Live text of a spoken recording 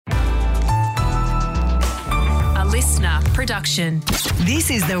listener production. This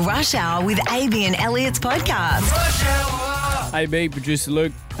is the Rush Hour with AB and Elliot's podcast. AB, producer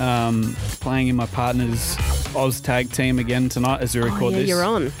Luke, playing in my partner's Oz tag team again tonight as we record this. You're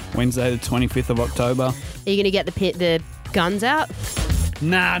on. Wednesday, the 25th of October. Are you going to get the guns out?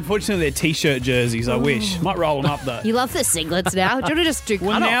 Nah, unfortunately they're T-shirt jerseys, I wish. Might roll them up though. You love the singlets now. Do you want to just do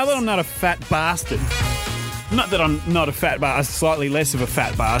Well, now that I'm not a fat bastard, not that I'm not a fat bastard, slightly less of a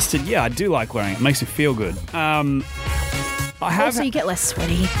fat bastard, yeah, I do like wearing it. It makes me feel good. Also, you get less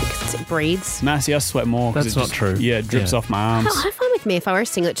sweaty because it breathes. Massey, I sweat more. That's not true. Yeah, it drips off my arms. I find with me, if I wear a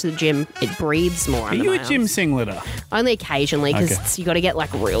singlet to the gym, it breathes more. Are you a gym singleter? Only occasionally, because you got to get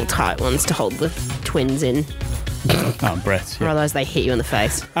like real tight ones to hold the twins in. Oh, breaths. Or Yeah. otherwise they hit you in the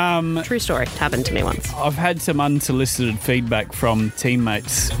face. True story. It happened to me once. I've had some unsolicited feedback from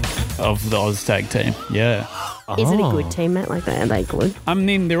teammates of the Oz tag team. Yeah. Is it a good teammate like that? Are they good? I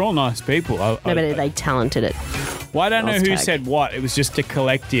mean, they're all nice people. No, but are they talented at... Well, I don't know Oz who tag? said what. It was just a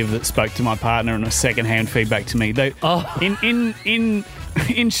collective that spoke to my partner and a second-hand feedback to me. They,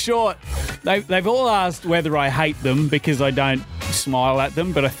 in short, they've all asked whether I hate them because I don't smile at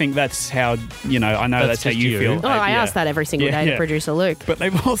them, but I think that's how, I know that's how just you you. feel. Oh, I ask that every single day to producer Luke. But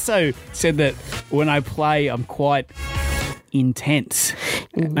they've also said that when I play, I'm quite intense.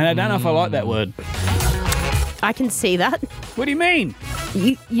 And I don't know if I like that word. I can see that. What do you mean?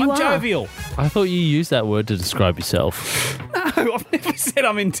 You I'm are. jovial. I thought you used that word to describe yourself. No, I've never said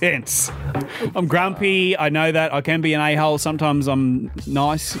I'm intense. I'm grumpy. I know that. I can be an a-hole. Sometimes I'm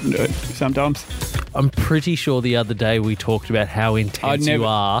nice. Sometimes. I'm pretty sure the other day we talked about how intense you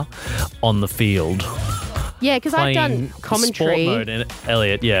are on the field. Yeah, because I've done Playing commentary sport mode and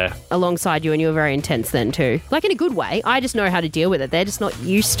Elliot, yeah. alongside you, and you were very intense then too. Like in a good way. I just know how to deal with it. They're just not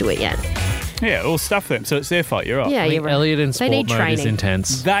used to it yet. Yeah, we'll stuff them. So it's their fight. You're right. Yeah, I think you're right. Elliot in They sport need mode is training.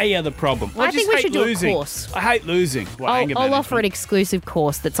 intense. They are the problem. I just think we hate should do a losing. course. I hate losing. Well, anger I'll offer an management. exclusive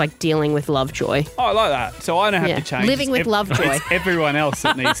course that's like dealing with Lovejoy. Oh, I like that. So I don't have Yeah. to change. Living It's with Lovejoy. It's everyone else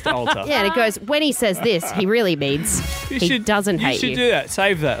that needs to alter. Yeah, and it goes, when he says this, he really means he doesn't hate You you. should do that.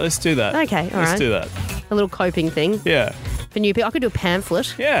 Save that. Let's do that. Okay, all Let's right. do that. A little coping thing Yeah. for new people. I could do a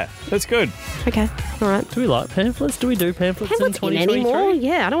pamphlet. Yeah, that's good. Okay, all right. Do we like pamphlets? Do we do pamphlets Pamphlets in in 2023? anymore?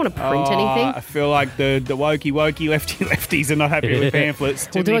 Yeah, I don't want to print anything. I feel like the wokey lefties are not happy with pamphlets.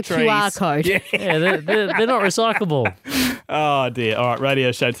 We'll do a QR code. Yeah. Yeah, they're not recyclable. Oh, dear. All right,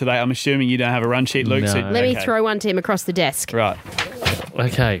 radio show today. I'm assuming you don't have a run sheet, Luke. No. so- Let me okay. throw one to him across the desk. Right.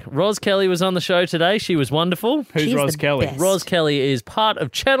 Okay, Roz Kelly was on the show today. She was wonderful. Who's She's Roz the Kelly? best. Roz Kelly is part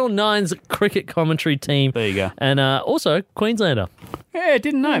of Channel 9's cricket commentary team. There you go. And also Queenslander. Yeah, I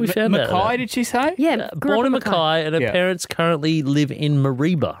didn't know. we found that Mackay, out. did she say? Yeah, grew Born up in Mackay. Mackay, and her Yeah. parents currently live in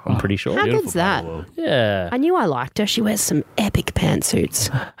Mareeba, I'm pretty sure. How good's that? Yeah. I knew I liked her. She wears some epic pantsuits.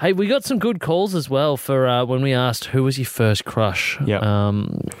 Hey, we got some good calls as well for when we asked who was your first crush. Yeah.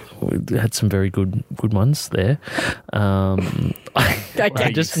 We had some very good ones there.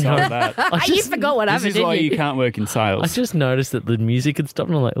 I just So know bad. You forgot what This happened, is didn't why you? you can't work in I sales. just noticed that the music had stopped,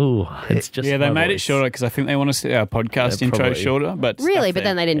 and I'm like, oh, it's just Yeah, they my made it voice. shorter because I think they want us to our podcast Yeah, intro probably. shorter. But Really? stuff But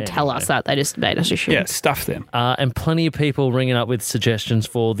then them. they didn't tell us that. They just made us assume. Yeah, stuff them. And plenty of people ringing up with suggestions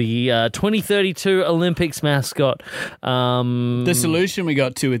for the 2032 Olympics mascot. The solution we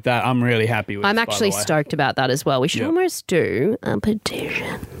got to with that, I'm really happy with. I'm by actually the way. stoked about that as well. We should Yeah. almost do a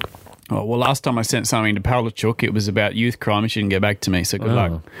petition. Oh, well, last time I sent something to Palachuk, it was about youth crime. She didn't get back to me, so good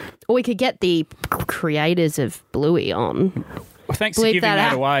luck. Or we could get the creators of Bluey on. Well, thanks Bleep for giving that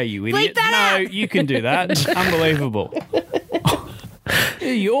that out. away, you Bleep idiot. that No, out. you can do that. Unbelievable.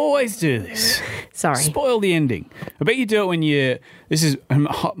 Yeah, you always do this. Sorry. Spoil the ending. I bet you do it when you... This is...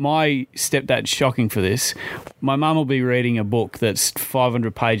 My stepdad's shocking for this. My mum will be reading a book that's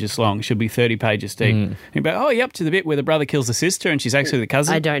 500 pages long. She'll be 30 pages deep. And you'll be like, oh, you're up to the bit where the brother kills the sister and she's actually the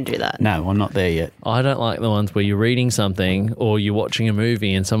cousin? I don't do that. No, I'm not there yet. I don't like the ones where you're reading something or you're watching a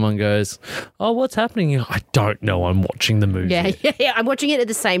movie and someone goes, oh, what's happening? You're like, I don't know. I'm watching the movie. Yeah. I'm watching it at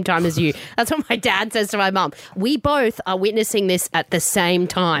the same time as you. That's what my dad says to my mum. We both are witnessing this at the same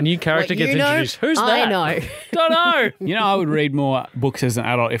time. A new character What gets you know, introduced. Who's I that? know. Don't know. You know, I would read more books as an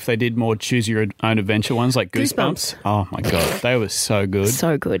adult if they did more choose your own adventure ones like Goosebumps. Oh, my God. They were so good.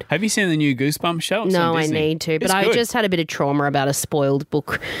 So good. Have you seen the new Goosebumps show? It's No, on I Disney. need to. But It's I good. just had a bit of trauma about a spoiled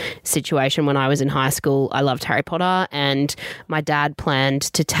book situation when I was in high school. I loved Harry Potter, and my dad planned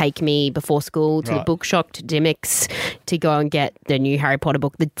to take me before school to the Right. bookshop to Dimmicks to go and get the new Harry Potter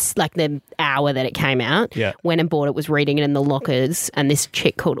book. It's like the hour that it came out. Yeah. Went and bought it, was reading it in the lockers, and this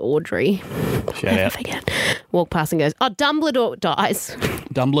chick called Audrey, Shout never out. forget, walked past and goes, oh, Dumbledore dies.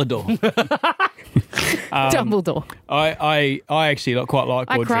 Dumbledore. Dumbledore. I actually quite like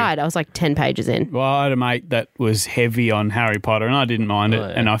I Audrey. cried. I was like 10 pages in. Well, I had a mate that was heavy on Harry Potter, and I didn't mind it. Oh,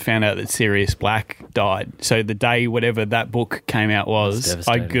 yeah. And I found out that Sirius Black died. So the day whatever that book came out was,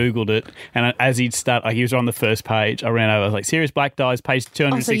 I Googled it, and as he was on the first page. I ran over. I was like, Sirius Black dies, page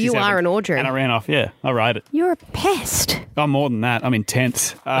 267. Oh, so you are an Audrey. And I ran off. Yeah, I wrote it. You're a pest. I'm more than that. I'm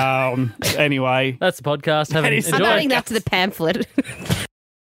intense. Anyway, That's the podcast. Have That an is- I'm enjoy. adding that to the pamphlet.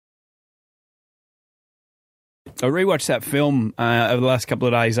 I rewatched that film over the last couple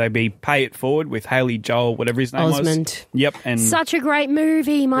of days. Pay It Forward with Haley Joel, whatever his name was. Osmond. Yep. And Such a great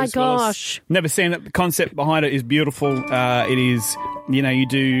movie. My Bruce Willis. gosh. Never seen it. The concept behind it is beautiful. It is, you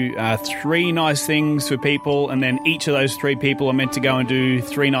do 3 nice things for people, and then each of those 3 people are meant to go and do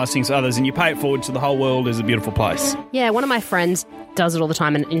 3 nice things for others, and you pay it forward to the whole world as a beautiful place. Yeah, one of my friends does it all the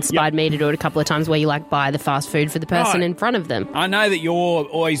time and inspired me to do it a couple of times where you buy the fast food for the person Right. in front of them. I know that you're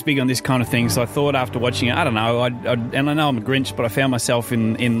always big on this kind of thing, so I thought after watching it, I don't know, and I know I'm a Grinch, but I found myself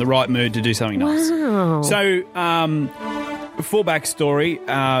in the right mood to do something nice. Wow. So, full backstory,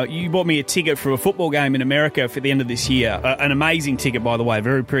 you bought me a ticket for a football game in America for the end of this year. An amazing ticket, by the way.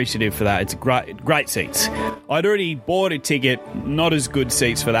 Very appreciative for that. It's great seats. I'd already bought a ticket, not as good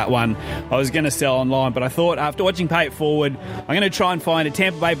seats for that one. I was going to sell online, but I thought after watching Pay It Forward, I'm going to try and find a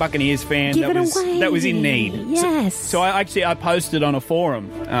Tampa Bay Buccaneers fan Give it away. that was in need. Yes. So I posted on a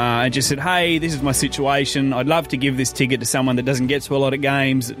forum and just said, hey, this is my situation. I'd love to give this ticket to someone that doesn't get to a lot of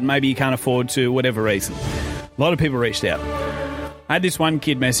games. Maybe you can't afford to, whatever reason. A lot of people reached out. I had this one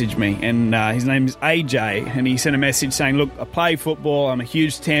kid message me, and his name's AJ, and he sent a message saying, look, I play football, I'm a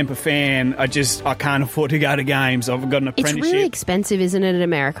huge Tampa fan, I can't afford to go to games, I've got an It's apprenticeship. really expensive, isn't it, in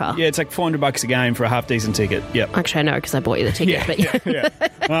America? Yeah, it's like $400 a game for a half-decent ticket. Yep. Actually, I know because I bought you the ticket.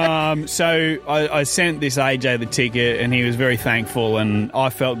 But So I sent this AJ the ticket, and he was very thankful, and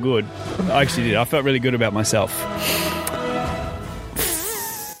I felt good. I actually did. I felt really good about myself.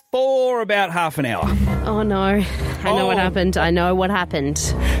 For about half an hour. Oh, no. I know what happened. I know what happened.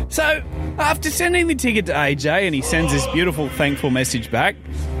 So, after sending the ticket to AJ and he sends this beautiful, thankful message back,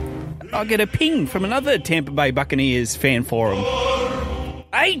 I get a ping from another Tampa Bay Buccaneers fan forum.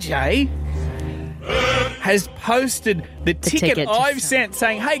 AJ has posted the ticket ticket. I've sent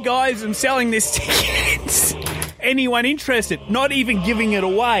saying, hey guys, I'm selling this ticket. Anyone interested? Not even giving it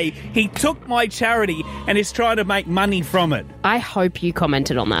away. He took my charity and is trying to make money from it. I hope you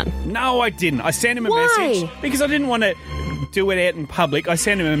commented on that. No, I didn't. I sent him a Why? message because I didn't want to do it out in public. I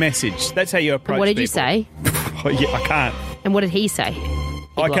sent him a message. That's how you approach What did you people. say? Oh, yeah, I can't. And what did he say? He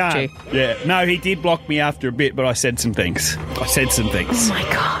I blocked can't. you. Yeah. No, he did block me after a bit, but I said some things. Oh, my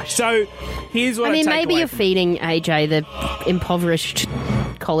gosh. So, here's what I I mean, take maybe away you're from feeding AJ, the impoverished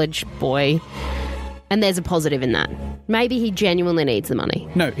college boy, and there's a positive in that. Maybe he genuinely needs the money.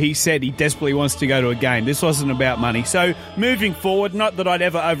 No, he said he desperately wants to go to a game. This wasn't about money. So, moving forward, not that I'd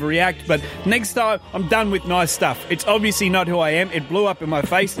ever overreact, but next time I'm done with nice stuff. It's obviously not who I am. It blew up in my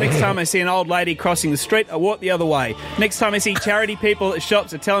face. Next time I see an old lady crossing the street, I walk the other way. Next time I see charity people at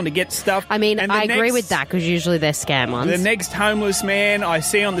shops, I tell them to get stuff. I mean, And I agree next- with that because usually they're scam ones. The next homeless man I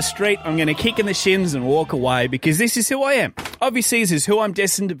see on the street, I'm going to kick in the shins and walk away because this is who I am. Obviously, this is who I'm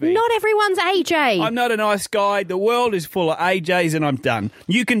destined to be. Not everyone's AJ. I'm not a nice guy. The world is full of AJs and I'm done.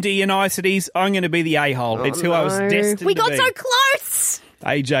 You can do your niceties. I'm going to be the a-hole. It's who I was destined we to got be. so close.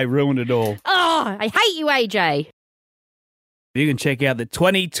 AJ ruined it all. Oh, I hate you, AJ. You can check out the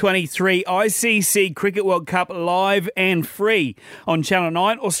 2023 ICC Cricket World Cup live and free on Channel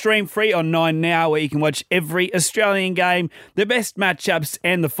 9 or stream free on 9 Now, where you can watch every Australian game, the best matchups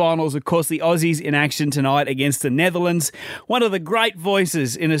and the finals. Of course, the Aussies in action tonight against the Netherlands. One of the great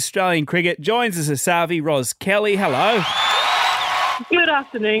voices in Australian cricket joins us as Savi, Roz Kelly. Hello. Good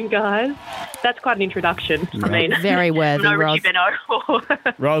afternoon, guys. That's quite an introduction. I mean, Very worthy, no Roz. Richie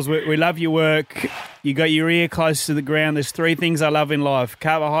Benaud. Roz, we love your work. You got your ear close to the ground. There's 3 things I love in life: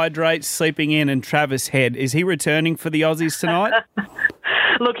 carbohydrates, sleeping in, and Travis Head. Is he returning for the Aussies tonight?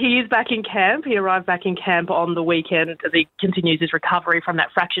 Look, he is back in camp. He arrived back in camp on the weekend as he continues his recovery from that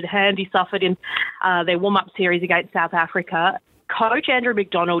fractured hand he suffered in their warm-up series against South Africa. Coach Andrew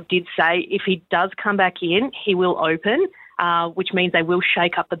McDonald did say if he does come back in, he will open, which means they will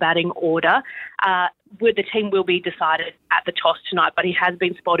shake up the batting order. The team will be decided at the toss tonight, but he has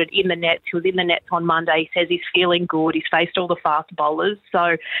been spotted in the nets. He was in the nets on Monday. He says he's feeling good. He's faced all the fast bowlers.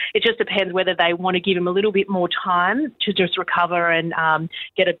 So it just depends whether they want to give him a little bit more time to just recover and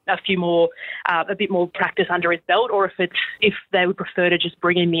get a bit more practice under his belt, or if they would prefer to just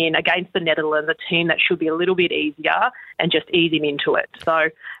bring him in against the Netherlands, a team that should be a little bit easier, and just ease him into it. So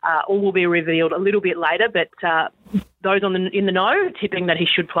all will be revealed a little bit later, but those in the know tipping that he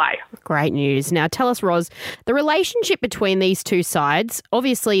should play. Great news. Now tell us, Roz, the relationship between these two sides.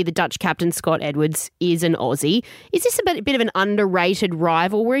 Obviously, the Dutch captain, Scott Edwards, is an Aussie. Is this a bit of an underrated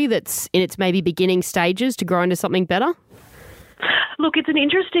rivalry that's in its maybe beginning stages to grow into something better? Look, it's an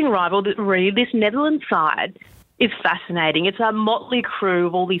interesting rivalry. This Netherlands side is fascinating. It's a motley crew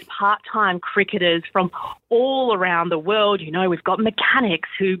of all these part-time cricketers from all around the world. You know, we've got mechanics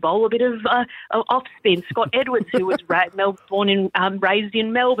who bowl a bit of off-spin. Scott Edwards, who was raised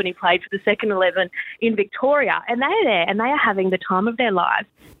in Melbourne. He played for the second 11 in Victoria. And they're there, and they are having the time of their lives.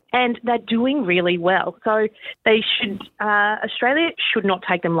 And they're doing really well. So Australia should not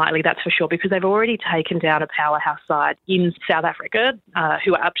take them lightly, that's for sure, because they've already taken down a powerhouse side in South Africa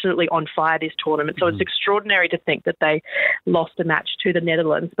who are absolutely on fire this tournament. So it's extraordinary to think that they lost a match to the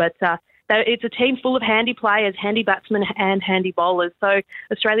Netherlands. But it's a team full of handy players, handy batsmen and handy bowlers. So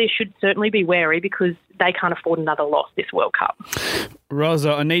Australia should certainly be wary because they can't afford another loss this World Cup.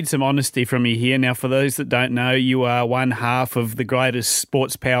 Rosa, I need some honesty from you here. Now, for those that don't know, you are one half of the greatest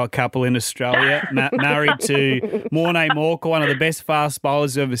sports power couple in Australia, married to Morne Morkel, one of the best fast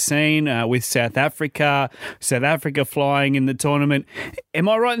bowlers I've ever seen, with South Africa flying in the tournament. Am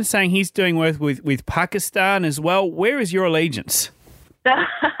I right in saying he's doing work with Pakistan as well? Where is your allegiance?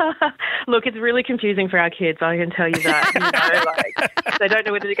 Look, it's really confusing for our kids, I can tell you that. They don't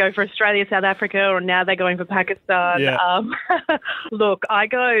know whether to go for Australia, South Africa, or now they're going for Pakistan. Yeah. Look,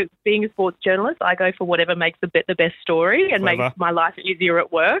 being a sports journalist, I go for whatever makes the best story and makes my life easier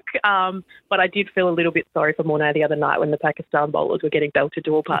at work. But I did feel a little bit sorry for Morne the other night when the Pakistan bowlers were getting belted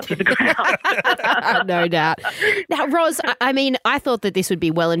to all parts of the ground. No doubt. Now, Roz, I thought that this would be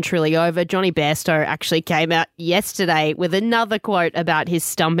well and truly over. Johnny Bairstow actually came out yesterday with another quote about his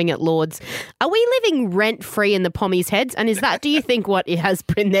stumping at Lords. Are we living rent-free in the Pommies' heads? And is that, do you think, what has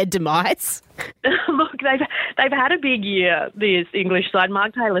been their demise? Look, they've had a big year, this English side.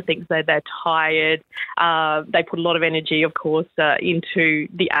 Mark Taylor thinks that they're tired. They put a lot of energy, of course, into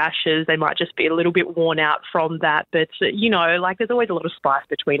the Ashes. They might just be a little bit worn out from that. But, there's always a lot of spice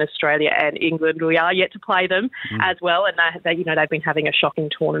between Australia and England. We are yet to play them as well. And they've been having a shocking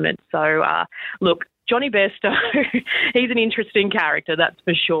tournament. So, look, Johnny Bairstow, he's an interesting character, that's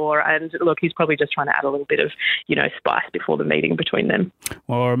for sure. And look, he's probably just trying to add a little bit of, spice before the meeting between them.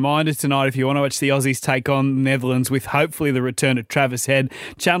 Well, a reminder tonight, if you want to watch the Aussies take on the Netherlands with hopefully the return of Travis Head,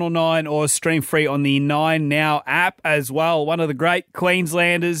 Channel 9 or stream free on the 9 Now app as well. One of the great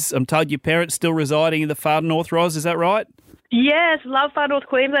Queenslanders. I'm told your parents still residing in the far north, Roz, is that right? Yes, love far north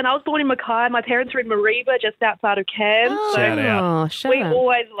Queensland. I was born in Mackay. My parents are in Mareeba, just outside of Cairns. Shout out. We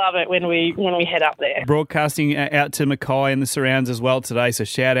always love it when we head up there. Broadcasting out to Mackay and the surrounds as well today, so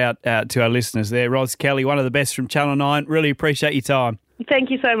shout out to our listeners there. Roz Kelly, one of the best from Channel 9. Really appreciate your time. Thank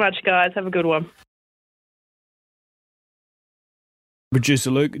you so much, guys. Have a good one.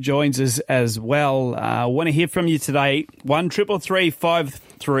 Producer Luke joins us as well. I want to hear from you today.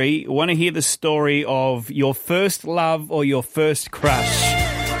 133353. Want to hear the story of your first love or your first crush,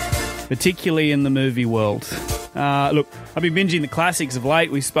 particularly in the movie world. Look, I've been binging the classics of late.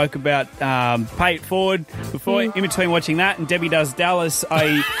 We spoke about Pay It Forward before. In between watching that and Debbie Does Dallas,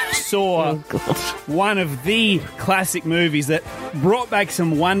 I saw one of the classic movies that brought back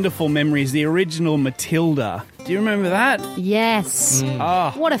some wonderful memories, the original Matilda. Do you remember that? Yes.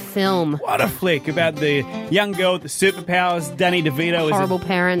 What a film. What a flick about the young girl with the superpowers. Danny DeVito was horrible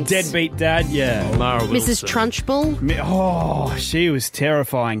parents. Deadbeat dad, yeah. Mrs. Trunchbull. Oh, she was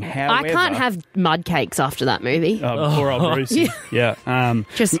terrifying. However, I can't have mud cakes after that movie. Poor old Brucey. Yeah.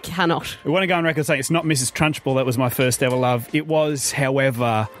 Just cannot. I want to go on record saying it's not Mrs. Trunchbull that was my first ever love. It was,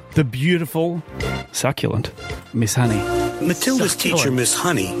 however, the beautiful, succulent Miss Honey. Matilda's teacher, Miss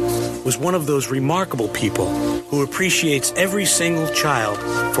Honey, was one of those remarkable people who appreciates every single child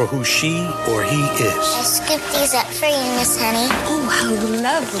for who she or he is. I scooped these up for you, Miss Honey. Oh, how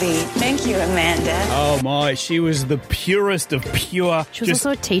lovely. Thank you, Amanda. Oh, my. She was the purest of pure. She was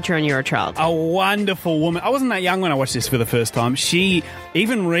also a teacher and you're a child. A wonderful woman. I wasn't that young when I watched this for the first time. She,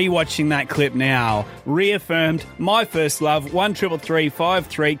 even rewatching that clip now, reaffirmed my first love.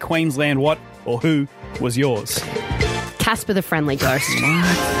 133353. Queensland, what or who was yours? Casper the Friendly Ghost.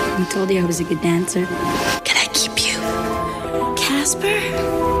 I told you I was a good dancer. Can I keep you? Casper?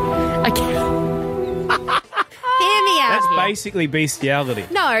 Okay. Hear me That's here. basically bestiality.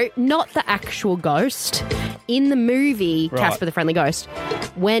 No, not the actual ghost. In the movie, Right. Casper the Friendly Ghost,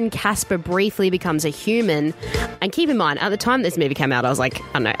 when Casper briefly becomes a human, and keep in mind, at the time this movie came out, I was like,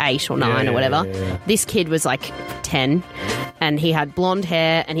 I don't know, 8 or 9 or whatever. Yeah. This kid was like 10, and he had blonde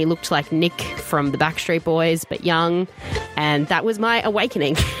hair, and he looked like Nick from the Backstreet Boys, but young, and that was my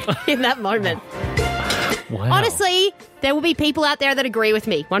awakening in that moment. Wow. Honestly, there will be people out there that agree with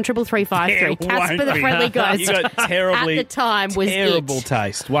me. 13353. There Casper won't the be. Friendly Ghost. You got terribly, at the time was terrible it.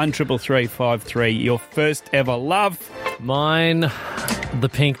 taste. 13353. Your first ever love. Mine, the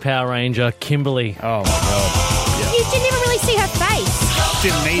pink Power Ranger, Kimberly. Oh my god. You didn't even really see her face.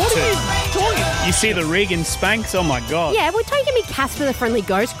 Didn't need What are you to. talking? You see the rig in Spanx? Oh my god. Yeah, well, don't give me Casper the Friendly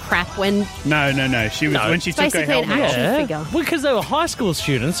Ghost crap when No. She was when she took her basically an helmet off. action figure. Well, because they were high school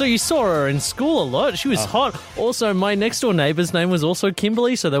students, so you saw her in school a lot. She was hot. Also, my next door neighbour's name was also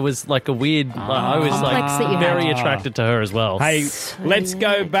Kimberly, so there was like a weird. I was Complex that you like very had. attracted to her as well. Hey, let's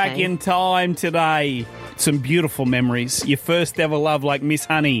go back Okay. in time today. Some beautiful memories. Your first ever love, like Miss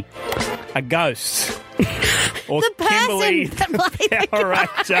Honey, a ghost, or The person Kimberly, that played the Power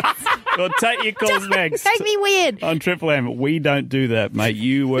Ranger. We'll take your calls next. Make me weird. On Triple M, we don't do that, mate.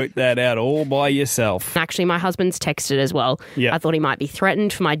 You work that out all by yourself. Actually, my husband's texted as well. Yeah. I thought he might be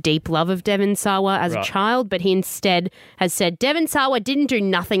threatened for my deep love of Devon Sawa as a Right. child, but he instead has said Devon Sawa didn't do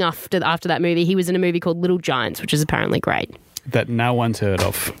nothing after that movie. He was in a movie called Little Giants, which is apparently great. That no one's heard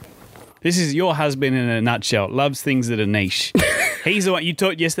of. This is your husband in a nutshell. Loves things that are niche. He's the one you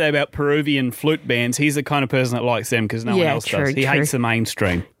talked yesterday about Peruvian flute bands. He's the kind of person that likes them because no one Yeah, else true, does. He true. hates the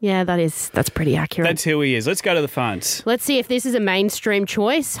mainstream. Yeah, that's pretty accurate. That's who he is. Let's go to the phones. Let's see if this is a mainstream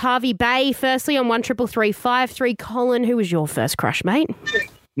choice. Harvey Bay, firstly on 13353. Colin, who was your first crush, mate?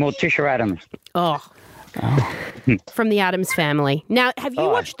 Morticia Adams. Oh. From the Addams Family. Now, have you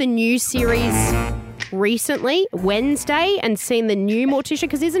watched the new series recently, Wednesday, and seen the new Morticia?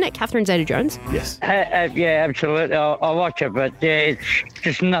 Because isn't it Catherine Zeta-Jones? Yes. Yeah, absolutely. I'll watch it, but yeah, it's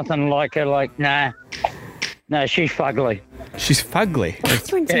just nothing like her. Like, nah. No, she's fugly. She's fugly.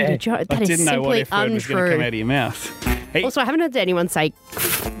 Catherine Zeta-Jones. I That is didn't know what simply F word was going to come untrue. out of your mouth. Hey, Also, I haven't heard anyone say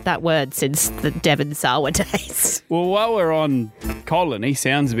that word since the Devon Sawa days. well, while we're on Colin, he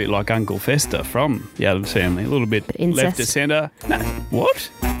sounds a bit like Uncle Fester from the Addams Family. A little bit incest. left of centre. No. What?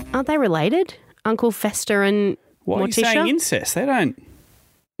 Aren't they related? Uncle Fester and Why are you Morticia? saying incest? They don't.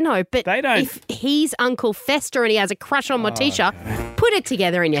 No, but They don't- if he's Uncle Fester and he has a crush on Morticia, put it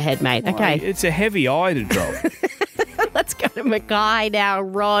together in your head, mate. Okay, It's a heavy eye to drop. let's go to Mackay now.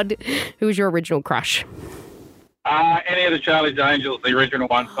 Rod, who was your original crush? Any of the Charlie's Angels, the original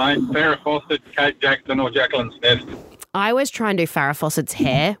ones, mate. Farrah Fawcett, Kate Jackson, or Jacqueline Smith. I always try and do Farrah Fawcett's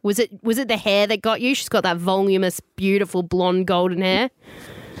hair. Was it the hair that got you? She's got that voluminous, beautiful blonde golden hair.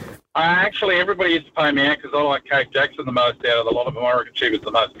 Actually, everybody used to pay me out because I like Kate Jackson the most out of the lot of them. I reckon she was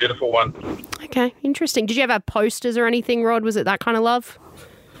the most beautiful one. Okay, interesting. Did you ever have posters or anything, Rod? Was it that kind of love?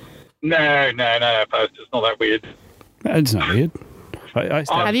 No, posters. Not that weird. That's not weird.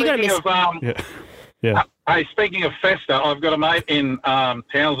 Have you got a Speaking miss- of, Yeah. hey, speaking of Fester, I've got a mate in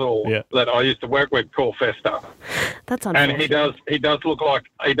Townsville that I used to work with called Fester, That's and unfortunate. he does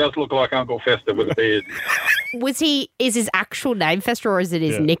look like Uncle Fester with a beard. Is his actual name Fester or is it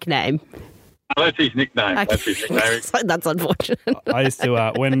his nickname? Oh, that's his nickname. Okay. That's his nickname. That's unfortunate. I used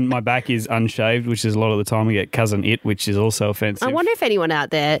to, when my back is unshaved, which is a lot of the time, we get Cousin It, which is also offensive. I wonder if anyone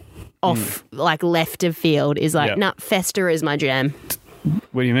out there off, like, left of field is like, Yeah. nah, Fester is my jam.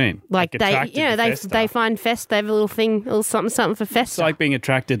 What do you mean? Like they, attracted to Fester? they find they have a little thing, a little something for It's Fester. like being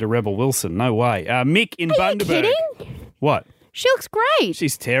attracted to Rebel Wilson. No way. Mick in Are you Bundaberg. kidding? What? She looks great.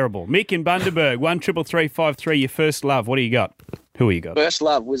 She's terrible. Mick in Bundaberg, 13353. Your first love. What do you got? Who are you got? First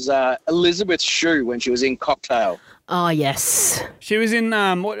love was Elizabeth Shue when she was in Cocktail. Oh yes, She was in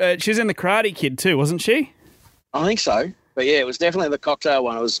she was in the Karate Kid too, wasn't she? I think so. But yeah, it was definitely the Cocktail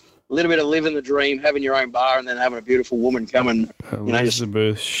one. It was a little bit of living the dream, having your own bar, and then having a beautiful woman come and just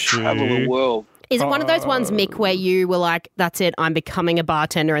Elizabeth travel the world. is it one of those ones, Mick, where you were like, "That's it, I'm becoming a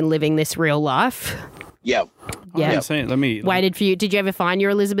bartender and living this real life"? Yeah. I haven't seen it. Let me. Waited for you. Did you ever find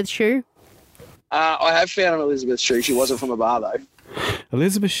your Elizabeth Shue? I have found an Elizabeth Shue. She wasn't from a bar, though.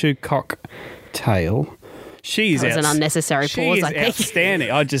 Elizabeth Shue Cocktail. She's That was an unnecessary pause, She's I think.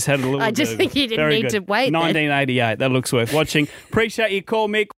 outstanding. I just had a little. I just bit of- think you didn't very need good. to wait then. 1988. That looks worth watching. Appreciate your call,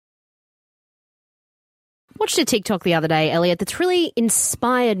 Mick. Watched a TikTok the other day, Elliot, that's really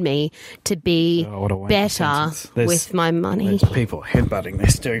inspired me to be what a wanky better sentence. There's- with my money. There's people headbutting their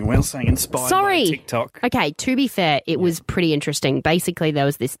steering wheel saying inspired Sorry. by TikTok. Okay, to be fair, it was pretty interesting. Basically, there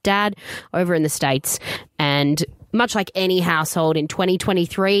was this dad over in the States and much like any household in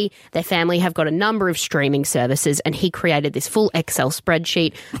 2023, their family have got a number of streaming services, and he created this full Excel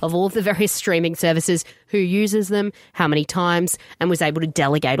spreadsheet of all of the various streaming services, who uses them, how many times, and was able to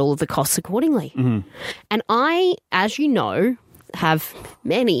delegate all of the costs accordingly. And I, as you know, have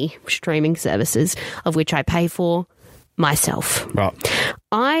many streaming services of which I pay for myself. Right.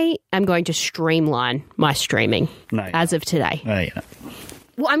 I am going to streamline my streaming as of today. Oh, yeah.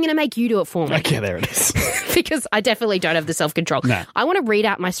 Well, I'm going to make you do it for me. Okay, there it is. Because I definitely don't have the self-control. No. I want to read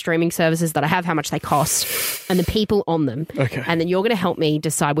out my streaming services that I have, how much they cost, and the people on them. Okay. And then you're going to help me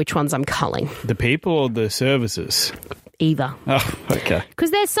decide which ones I'm culling. The people or the services? Either. Oh, okay.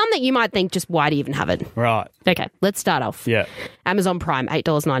 Because there's some that you might think, just why do you even have it? Right. Okay, let's start off. Yeah. Amazon Prime,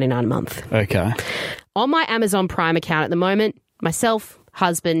 $8.99 a month. Okay. On my Amazon Prime account at the moment, myself,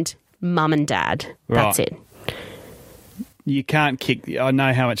 husband, mum and dad. That's Right. it. You can't kick. I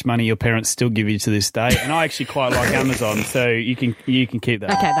know how much money your parents still give you to this day, and I actually quite like Amazon, so you can keep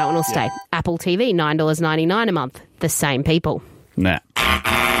that. Okay, that one will stay. Apple TV, $9.99 a month. The same people. Nah.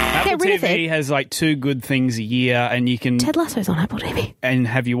 Apple rid of TV it. has like 2 good things a year, and you can. Ted Lasso's on Apple TV. And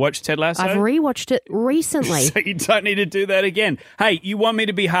have you watched Ted Lasso? I've rewatched it recently. So you don't need to do that again. Hey, you want me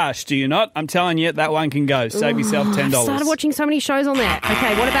to be harsh, do you not? I'm telling you, that one can go. Save yourself $10. I started watching so many shows on there.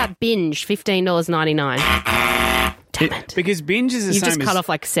 Okay, what about Binge, $15.99? Damn it. Because Binge is the You've same just cut off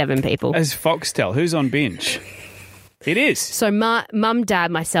like 7 people. as Foxtel. Who's on Binge? It is. So mum,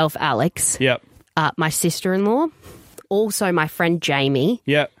 dad, myself, Alex, Yep. my sister-in-law, also my friend Jamie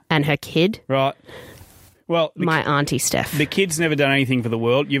Yep. and her kid, Right. Well, my auntie Steph. the kid's never done anything for the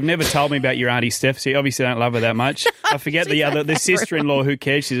world. You've never told me about your auntie Steph, so you obviously don't love her that much. I forget the sister-in-law. Who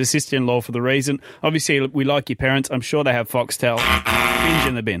cares? She's a sister-in-law for the reason. Obviously, we like your parents. I'm sure they have Foxtel. Binge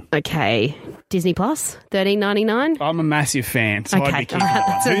in the bin. Okay, Disney Plus, $13.99. I'm a massive fan, so I'd Okay, be keeping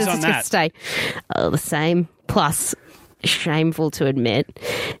that one. Who's on that? Stay. Oh, the same. Plus, shameful to admit,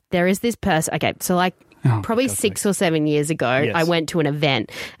 there is this person. Okay, so like. Probably 6 or 7 years ago, Yes. I went to an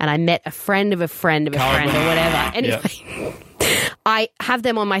event and I met a friend of a friend of a friend or whatever. Anyway, I have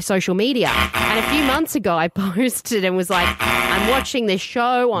them on my social media. And a few months ago, I posted and was like, I'm watching this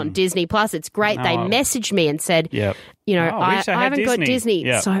show on Disney Plus. It's great. They messaged me and said, Yep. you know, Oh, I wish I had haven't got Disney. Disney.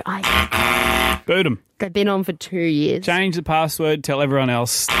 Yep. So Boot 'em. they've been on for 2 years. Change the password. Tell everyone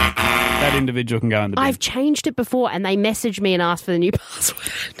else that individual can go in the bin. I've changed it before and they messaged me and asked for the new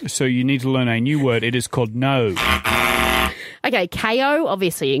password. So you need to learn a new word. It is called no. Okay, KO,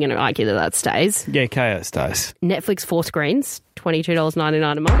 obviously you're going to argue that stays. Yeah, KO stays. Netflix 4 screens,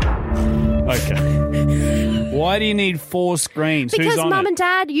 $22.99 a month. Okay. Why do you need 4 screens? Because Who's on mum it? and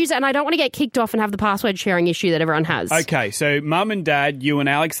dad use it and I don't want to get kicked off and have the password sharing issue that everyone has. Okay, so mum and dad, you and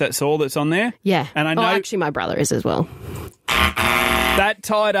Alex, that's all that's on there? Yeah. And I know actually my brother is as well. that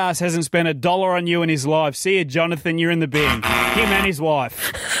tight ass hasn't spent $1 on you in his life. See you, Jonathan, you're in the bin. Him and his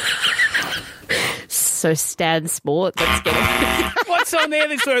wife. So Stan Sport, let's get it. What's on there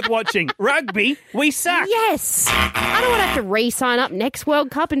that's worth watching? Rugby? We suck. Yes. I don't want to have to re-sign up next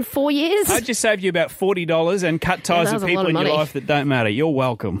World Cup in 4 years. I just saved you about $40 and cut ties that with was a people lot of in your money. life that don't matter. You're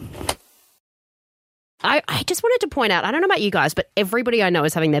welcome. I just wanted to point out, I don't know about you guys, but everybody I know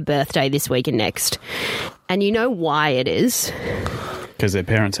is having their birthday this week and next. And you know why it is? Because their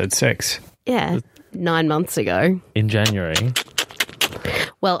parents had sex. Yeah, 9 months ago. In January.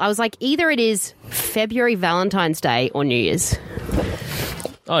 Well, I was like, either it is February Valentine's Day or New Year's.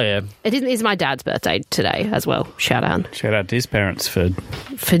 Oh, yeah. It is my dad's birthday today as well. Shout out. Shout out to his parents for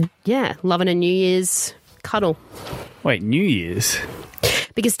loving a New Year's cuddle. Wait, New Year's?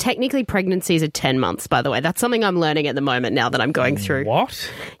 Because technically pregnancies are 10 months, by the way. That's something I'm learning at the moment now that I'm going through. What?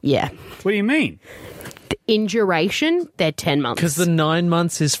 Yeah. What do you mean? In duration, they're 10 months. Because the 9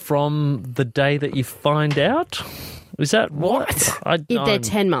 months is from the day that you find out? Is that what? They're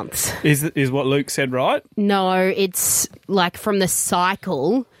 10 months. Is what Luke said right? No, it's like from the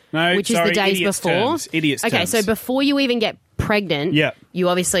cycle, No, which sorry, is the days idiots before. terms. Idiots okay, terms. so before you even get pregnant, Yeah. you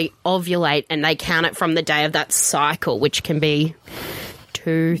obviously ovulate and they count it from the day of that cycle, which can be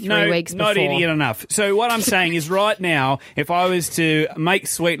 2-3 weeks before. Not idiot enough. So what I'm saying is right now, if I was to make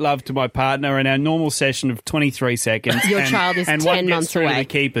sweet love to my partner in our normal session of 23 seconds... Your child is and 10 what gets months through to away. the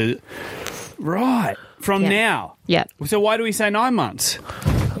keeper... Right. From Yeah. now. Yeah. So why do we say 9 months?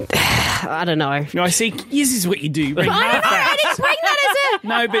 I don't know. No, I see. This is what you do. You bring I half facts. didn't bring that as a...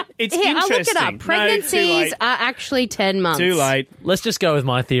 No, but it's Here, I'll interesting. look it up. No, too Pregnancies late. are actually 10 months. Too late. Let's just go with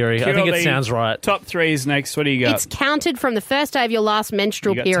my theory. I think it Purely sounds right. Top 3 is next. What do you got? It's counted from the first day of your last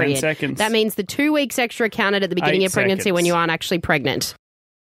menstrual You got 10 period. seconds. That means the 2 weeks extra counted at the beginning 8 of pregnancy when seconds. you aren't actually pregnant.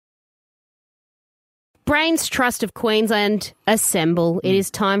 Brains Trust of Queensland, assemble. It is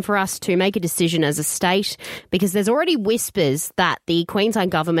time for us to make a decision as a state because there's already whispers that the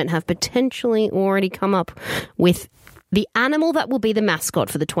Queensland government have potentially already come up with the animal that will be the mascot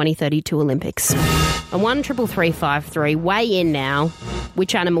for the 2032 Olympics. And 133353, weigh in now.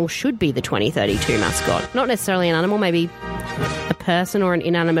 Which animal should be the 2032 mascot? Not necessarily an animal, maybe a person or an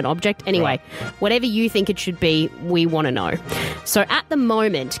inanimate object. Anyway, whatever you think it should be, we want to know. So at the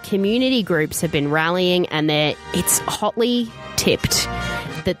moment, community groups have been rallying and it's hotly tipped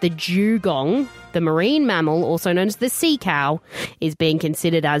that the dugong, the marine mammal, also known as the sea cow, is being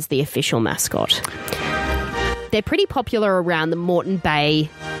considered as the official mascot. They're pretty popular around the Moreton Bay,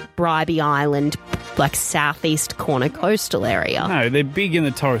 Bribie Island, like southeast corner coastal area. No, they're big in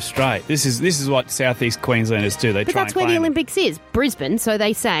the Torres Strait. This is what southeast Queenslanders do. They but try that's and where claim the Olympics is, Brisbane. So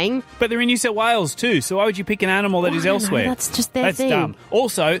they saying. But they're in New South Wales too. So why would you pick an animal that is elsewhere? That's just their That's thing. dumb.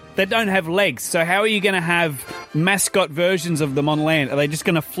 Also, they don't have legs. So how are you going to have mascot versions of them on land? Are they just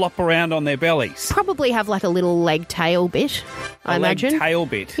going to flop around on their bellies? Probably have like a little leg tail bit. I imagine. Tail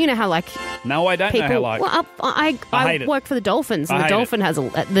bit. You know how like. No, I don't people, know how like. Well, I hate it. work for the Dolphins, and I the hate Dolphin has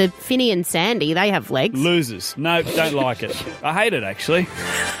the Finny and Sandy. They have legs. Losers. No, don't like it. I hate it, actually.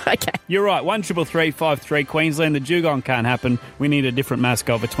 Okay. You're right. 133353 Queensland. The dugong can't happen. We need a different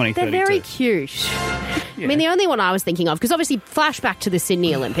mascot for 2032. They're very cute. Yeah. I mean, the only one I was thinking of, because obviously flashback to the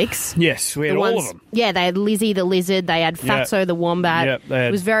Sydney Olympics. Yes, we had all of them. Yeah, they had Lizzie the lizard. They had Fatso the wombat. Yep, they had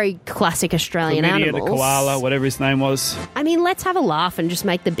it was very classic Australian Chlamydia animals. the koala, whatever his name was. I mean, let's have a laugh and just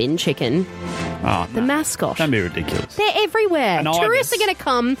make the bin chicken the mascot. Don't be ridiculous. They're everywhere. And Tourists ibis. are going to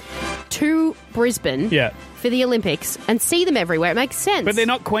come to Brisbane for the Olympics and see them everywhere. It makes sense. But they're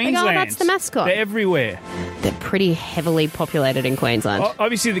not Queensland. Like, oh, that's the mascot. They're everywhere. They're pretty heavily populated in Queensland.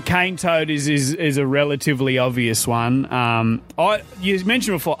 Obviously, the cane toad is a relatively obvious one. You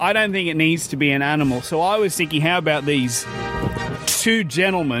mentioned before, I don't think it needs to be an animal. So I was thinking, how about these two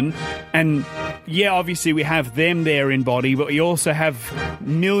gentlemen? And yeah, obviously we have them there in body, but we also have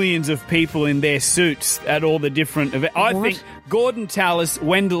millions of people in their suits at all the different events. I think Gordon Tallis,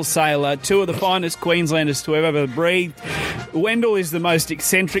 Wendell Saylor, two of the finest Queenslanders to have ever breathed. Wendell is the most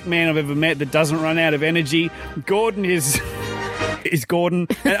eccentric man I've ever met that doesn't run out of energy. Gordon is Gordon.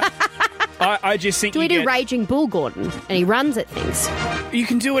 And I just think do we do Raging Bull Gordon? And he runs at things. You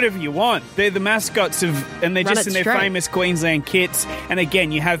can do whatever you want. They're the mascots and they're just in their famous Queensland kits. And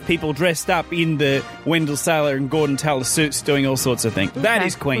again, you have people dressed up in the Wendell Saylor and Gordon Tallis suits doing all sorts of things. Okay. That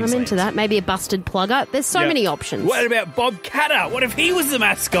is Queensland. I'm into that. Maybe a busted plugger. There's so many options. What about Bob Catter? What if he was the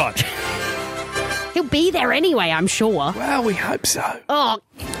mascot? He'll be there anyway, I'm sure. Well, we hope so. Oh,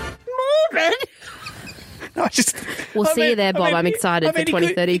 Morgan. No, we'll see you there, Bob. I'm excited for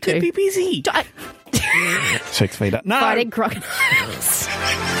 2032. He could be busy. 6 feet up. No. Fighting crocodiles.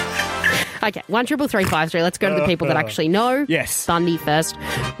 Okay, 133353. Let's go to the people that actually know. Yes. Bundy first.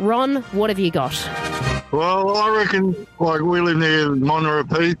 Ron, what have you got? Well, I reckon, like, we live near Monterey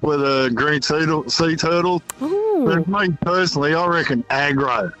Peak with a green sea turtle. Ooh. But me personally, I reckon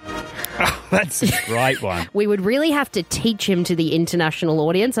aggro. Oh, that's a great one. We would really have to teach him to the international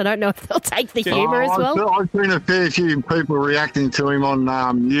audience. I don't know if they'll take the humour as well. I've seen a fair few people reacting to him on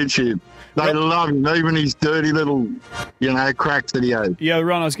YouTube. They love him, even his dirty little, cracks that he has. Yeah,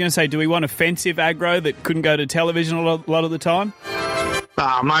 Ron, I was going to say, do we want offensive aggro that couldn't go to television a lot of the time?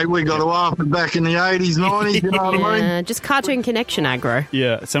 Mate, we got to laugh it back in the 80s, 90s, you know what I mean? Just Cartoon Connection aggro.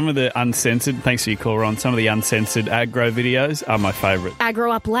 Yeah, some of the uncensored, thanks for your call, Ron, some of the uncensored aggro videos are my favourite.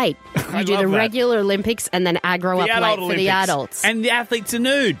 Aggro up late. You do the regular Olympics and then aggro up late for the adults. And the athletes are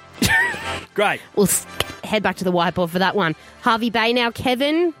nude. Great. We'll head back to the whiteboard for that one. Harvey Bay now.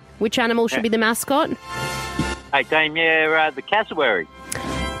 Kevin, which animal should be the mascot? Hey, Dame, the cassowary.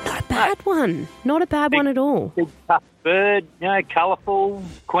 Not a bad one. Not a bad one at all. Big, tough bird, colourful,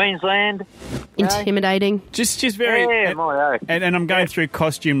 Queensland. Intimidating. Just very... Yeah, and I'm going through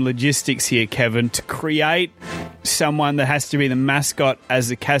costume logistics here, Kevin, to create someone that has to be the mascot as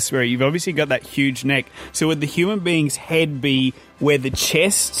the cassowary. You've obviously got that huge neck. So would the human being's head be where the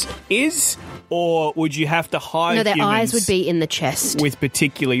chest is? Or would you have to hide No, their humans eyes would be in the chest. with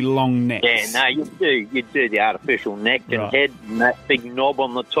particularly long necks? Yeah, no, you'd do the artificial neck and head and that big knob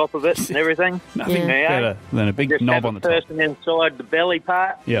on the top of it and everything. Nothing better than a big knob on the top. Person inside the belly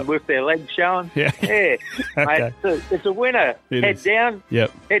part with their legs showing. Yeah. Yeah. Okay. Mate, it's a winner. It down.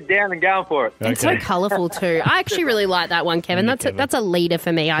 Yep. Head down and going for it. It's so colourful too. I actually really like that one, Kevin. That's a leader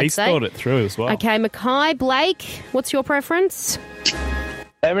for me, I'd He's say. thought it through as well. Okay, Mackay, Blake, what's your preference?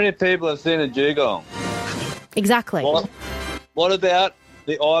 How many people have seen a dugong? Exactly. What about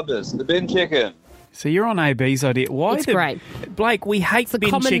the ibis, the bin chicken? So you're on AB's idea. Why? It's great. Blake, we hate It's a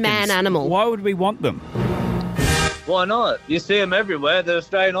bin common chickens. man animal. Why would we want them? Why not? You see them everywhere. They're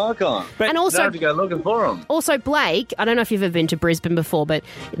Australian icon. And also- you don't have to go looking for them. Also, Blake, I don't know if you've ever been to Brisbane before, but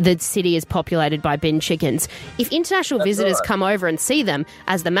the city is populated by bin chickens. If international visitors right. come over and see them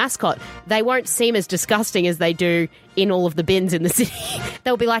as the mascot, they won't seem as disgusting as they do in all of the bins in the city.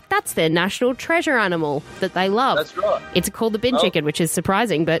 They'll be like, that's their national treasure animal that they love. That's right. It's called the bin chicken, which is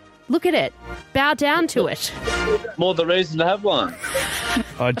surprising, but look at it. Bow down to it. More the reason to have one.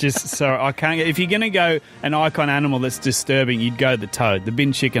 I can't get. If you're going to go an icon animal that's disturbing, you'd go the toad. The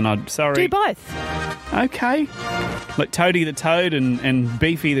bin chicken, sorry. Do both. Okay. Like Toady the toad and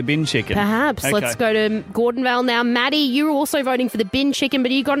Beefy the bin chicken. Perhaps. Okay. Let's go to Gordonvale now. Maddie, you were also voting for the bin chicken,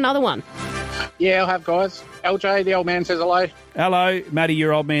 but you got another one. Yeah, I'll have, guys. LJ, the old man, says hello. Hello, Matty,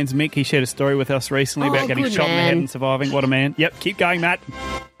 your old man's Mick. He shared a story with us recently about getting good shot in the head man. and surviving. What a man. Yep, keep going, Matt.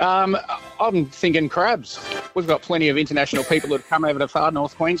 I'm thinking crabs. We've got plenty of international people that have come over to far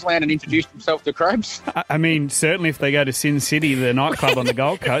north Queensland and introduced themselves to crabs. I mean, certainly if they go to Sin City, the nightclub on the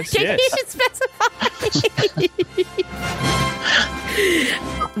Gold Coast, yes. You should specify.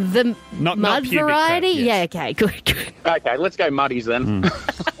 The Not mud pubic variety? crab, yes. Yeah, okay, good. Okay, let's go muddies then.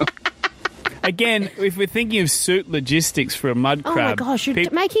 Again, if we're thinking of suit logistics for a mud Oh crab... my gosh, you're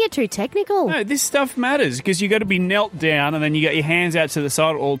making it too technical. No, this stuff matters because you got to be knelt down and then you got your hands out to the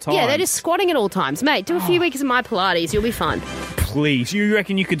side at all times. Yeah, they're just squatting at all times. Mate, do a few weeks of my Pilates, you'll be fine. Please, you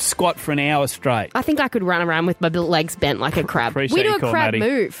reckon you could squat for an hour straight? I think I could run around with my legs bent like a crab. Appreciate We do your a call, crab Maddie.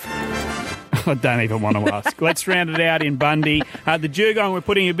 move. I don't even want to ask. Let's round it out in Bundy. The Dugong, we're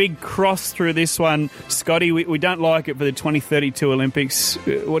putting a big cross through this one. Scotty, we don't like it for the 2032 Olympics.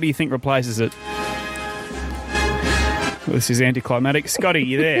 What do you think replaces it? Well, this is anticlimactic. Scotty,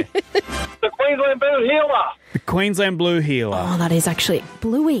 you there? The Queensland Blue Healer. The Queensland Blue Healer. Oh, that is actually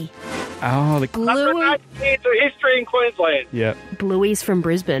Bluey. Oh, the... 108 years of history in Queensland. Yeah. Bluey's from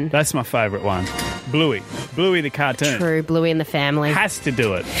Brisbane. That's my favourite one. Bluey. Bluey the cartoon. True, Bluey and the family. Has to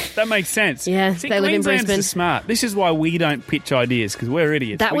do it. That makes sense. Yeah, See, they live in Queenslanders Brisbane. are smart. This is why we don't pitch ideas, because we're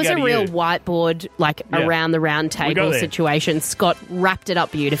idiots. That We was go a to real you. whiteboard, like Yeah. around the round We got table there. situation. Scott wrapped it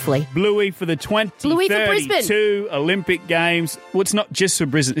up beautifully. Bluey for the Bluey for Brisbane. 2032 Olympic Games. Well, it's not just for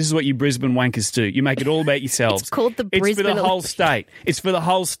Brisbane. This is what you Brisbane wankers do. You make it all about yourselves. It's called the It's for Brisbane the whole Olympic- state. It's for the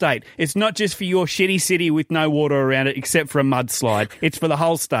whole state. It's not just for your shitty city with no water around it except for a mudslide. It's for the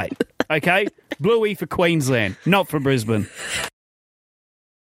whole state. Okay? Bluey for Queensland, not for Brisbane.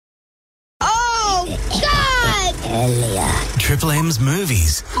 Oh, God! Triple M's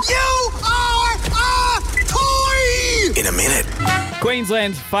movies. You are a toy! In a minute.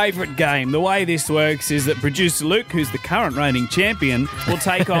 Queensland's favourite game. The way this works is that producer Luke, who's the current reigning champion, will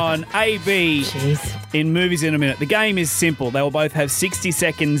take on AB in Movies in a Minute. The game is simple. They will both have 60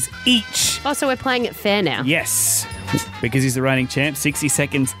 seconds each. Oh, so we're playing it fair now. Yes. Because he's the reigning champ, 60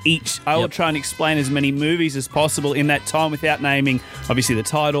 seconds each. I will try and explain as many movies as possible in that time without naming, obviously, the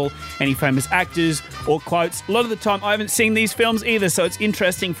title, any famous actors or quotes. A lot of the time, I haven't seen these films either, so it's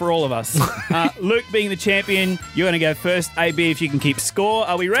interesting for all of us. Luke being the champion, you're going to go first. AB, if you can keep score.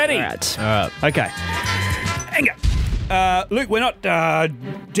 Are we ready? All right. All right. Okay. And go. Luke, we're not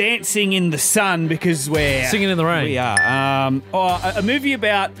dancing in the sun because we're... Singing in the rain. We are. A movie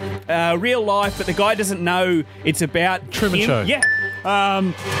about real life, but the guy doesn't know it's about Truman him. Show. Yeah.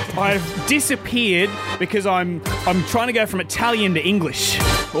 I've disappeared because I'm trying to go from Italian to English,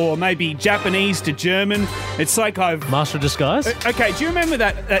 or maybe Japanese to German. It's like I've... Master of Disguise? Okay, do you remember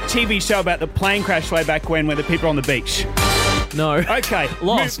that TV show about the plane crash way back when, where the people are on the beach? No. Okay.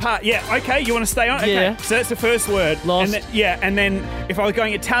 Lost. Yeah, okay, you want to stay on? Yeah. Okay, so that's the first word. Lost. And then if I was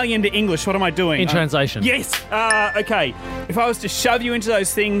going Italian to English, what am I doing? In translation. Yes. Okay. If I was to shove you into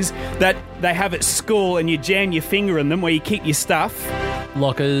those things that they have at school and you jam your finger in them where you keep your stuff.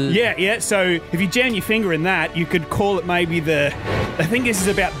 Lockers. Yeah. So if you jam your finger in that, you could call it maybe the... I think this is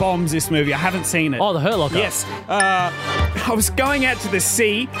about bombs, this movie. I haven't seen it. Oh, the Hurt Locker. Yes. I was going out to the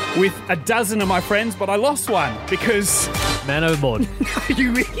sea with a dozen of my friends, but I lost one because... Man overboard.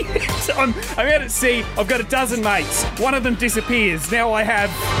 You idiot. I'm out at sea. I've got a dozen mates. One of them disappears. Now I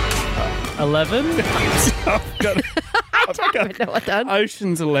have... 11? I've got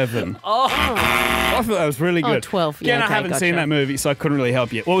Ocean's 11. Oh. I thought that was really good. 12. Yeah, Yeah, I okay, haven't seen gotcha. that movie, so I couldn't really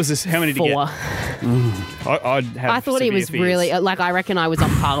help you. What was this? How many did you 4. get? I'd have I thought he severe was fears. really... I reckon I was on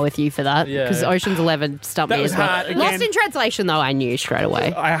par with you for that. Yeah. Because Ocean's 11 stumped That me was as well. hard. Again- Lost in translation, though, I knew straight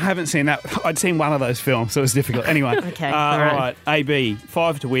away. I haven't seen that. I'd seen one of those films, so it was difficult. Anyway. Okay, All all right. right. AB,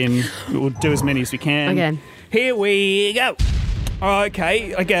 5 to win. We'll do as many as we can. Okay. Here we go. Oh,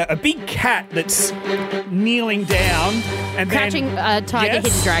 okay. Like a big cat that's kneeling down and Crouching tiger, Yes.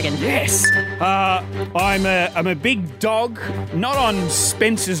 hidden dragon. Yes. I'm a big dog, not on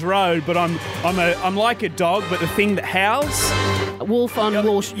Spencer's Road, but I'm like a dog, but the thing that howls. Wolf on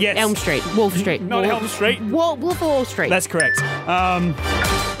Elm Street. Wolf Street. Not Elm Street. Wolf of Wall Street. That's correct.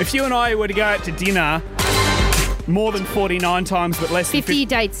 If you and I were to go out to dinner more than 49 times, but less than 50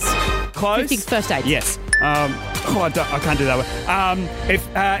 dates. Close. 50 first dates. Yes. I can't do that one.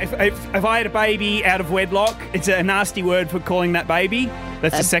 If I had a baby out of wedlock, it's a nasty word for calling that baby.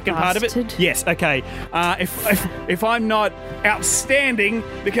 That's the second part of it. Yes. Okay. If I'm not outstanding,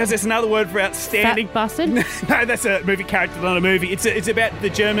 because there's another word for outstanding. Fat bastard? No, that's a movie character, not a movie. It's about the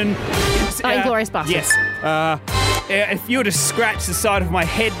German. Inglourious Basterds. Yes. If you were to scratch the side of my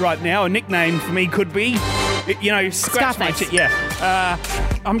head right now, a nickname for me could be, scratch my Scarface.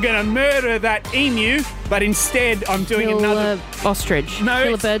 I'm going to murder that emu, but instead I'm doing Kill another ostrich. No,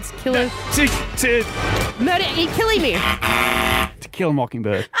 Kill a it's- birds. Kill a to murder. Killing me. to kill a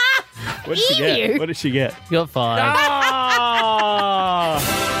mockingbird. What did she emu. get? What did she get? You got 5.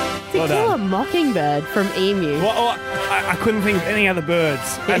 To Well kill done. a mockingbird from emu. Well, I couldn't think of any other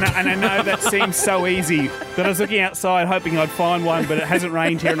birds, and I know that seems so easy. But I was looking outside hoping I'd find one, but it hasn't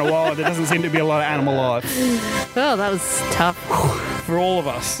rained here in a while. There doesn't seem to be a lot of animal life Oh, that was tough. for all of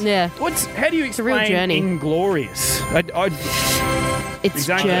us. Yeah. How do you a real explain journey. Inglorious? It's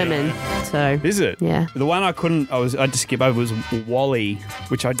Exactly. German, so. Is it? Yeah. The one I had to skip over was Wally,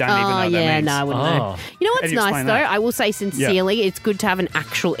 which I don't even know what that yeah, means. no, I wouldn't know. You know How what's do you nice, explain though? that? I will say sincerely, it's good to have an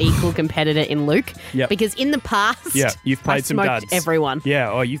actual equal competitor in Luke. Yep. Because in the past, Yeah, you've played I some smoked duds. everyone.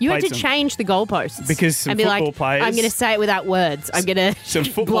 Yeah, you've You played had to some. change the goalposts. Because some and be football like, players- I'm going to say it without words. I'm going Some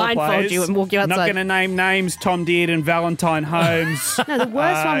to football blindfold players. you and walk you outside. Not going to name names. Tom Deard and Valentine Holmes. No, the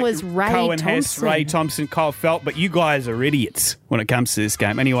worst one was Ray Cohen Hess, Thompson. Ray Thompson, Kyle Felt. But you guys are idiots when it comes to this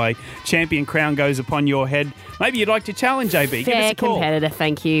game. Anyway, champion crown goes upon your head. Maybe you'd like to challenge AB. Give us Fair a call. competitor,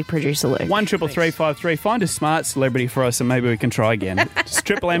 thank you, producer Luke. 1-333-53. Find a smart celebrity for us and maybe we can try again. It's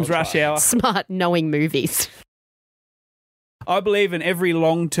Triple M's Rush Hour. Smart, knowing movies. I believe in every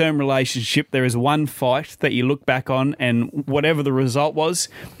long-term relationship there is one fight that you look back on and whatever the result was,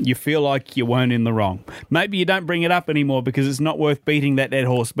 you feel like you weren't in the wrong. Maybe you don't bring it up anymore because it's not worth beating that dead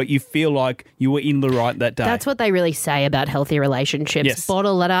horse, but you feel like you were in the right that day. That's what they really say about healthy relationships. Yes.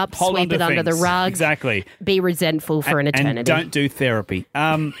 Bottle it up, Hold sweep on it to under the things. rug. Exactly. Be resentful for an eternity. And don't do therapy.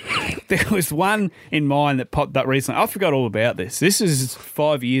 There was one in mind that popped up recently. I forgot all about this. This is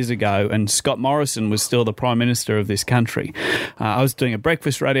 5 years ago, and Scott Morrison was still the Prime Minister of this country. I was doing a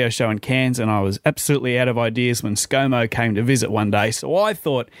breakfast radio show in Cairns, and I was absolutely out of ideas when ScoMo came to visit one day. So I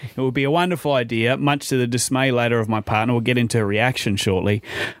thought it would be a wonderful idea, much to the dismay later of my partner. We'll get into her reaction shortly.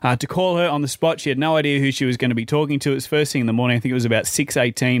 To call her on the spot. She had no idea who she was going to be talking to. It was first thing in the morning. I think it was about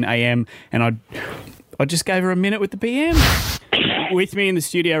 6:18 a.m. and I just gave her a minute with the PM. With me in the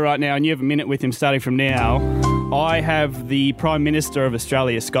studio right now, and you have a minute with him starting from now, I have the Prime Minister of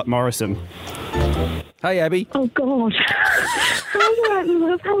Australia, Scott Morrison. Hey, Abby. Oh, God. All right,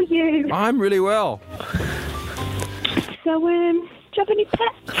 love. How are you? I'm really well. So, do you have any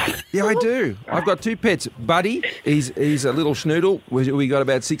pets? Yeah, I do. I've got 2 pets. Buddy, he's a little schnoodle we got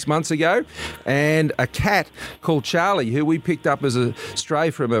about 6 months ago, and a cat called Charlie, who we picked up as a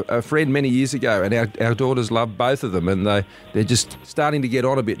stray from a friend many years ago, and our daughters love both of them, and they're just starting to get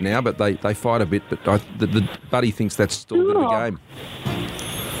on a bit now, but they fight a bit, but the Buddy thinks that's still a bit of a game.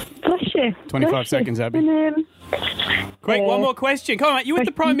 Bless you. 25 Bless seconds, you. Abby. And, Quick, one more question. Come on, mate. You with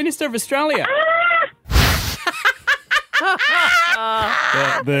the Prime Minister of Australia.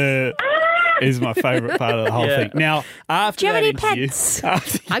 The is my favourite part of the whole thing. Now, after Do you have that any interview, pets?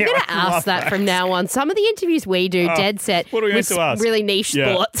 after- I'm yeah, going I to ask love that from now on. Some of the interviews we do, Oh, dead set, what are we meant with to ask? really niche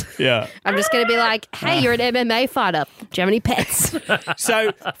Yeah, sports. yeah. I'm just going to be like, hey, you're an MMA fighter. Do you have any pets?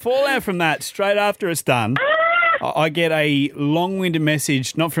 So, fallout from that, straight after it's done, I get a long-winded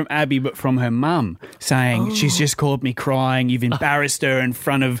message, not from Abby, but from her mum, saying, she's just called me crying. You've embarrassed her in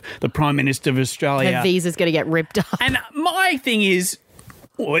front of the Prime Minister of Australia. Her visa's going to get ripped up. And my thing is,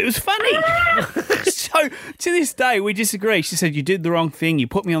 oh, it was funny. So, to this day, we disagree. She said, you did the wrong thing. You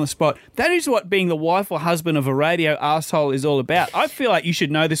put me on the spot. That is what being the wife or husband of a radio arsehole is all about. I feel like you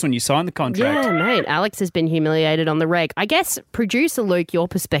should know this when you sign the contract. Yeah, mate. Alex has been humiliated on the reg. I guess, producer Luke, your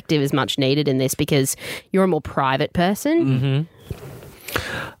perspective is much needed in this because you're a more private person.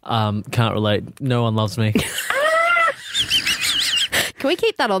 Mm-hmm. Can't relate. No one loves me. Can we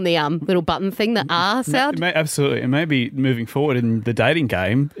keep that on the little button thing, the R sound? Absolutely. And maybe moving forward in the dating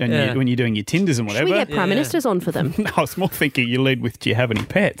game and Yeah. when you're doing your Tinders and whatever. Should we get Prime Ministers on for them? No, I was more thinking you lead with, do you have any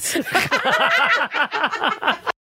pets?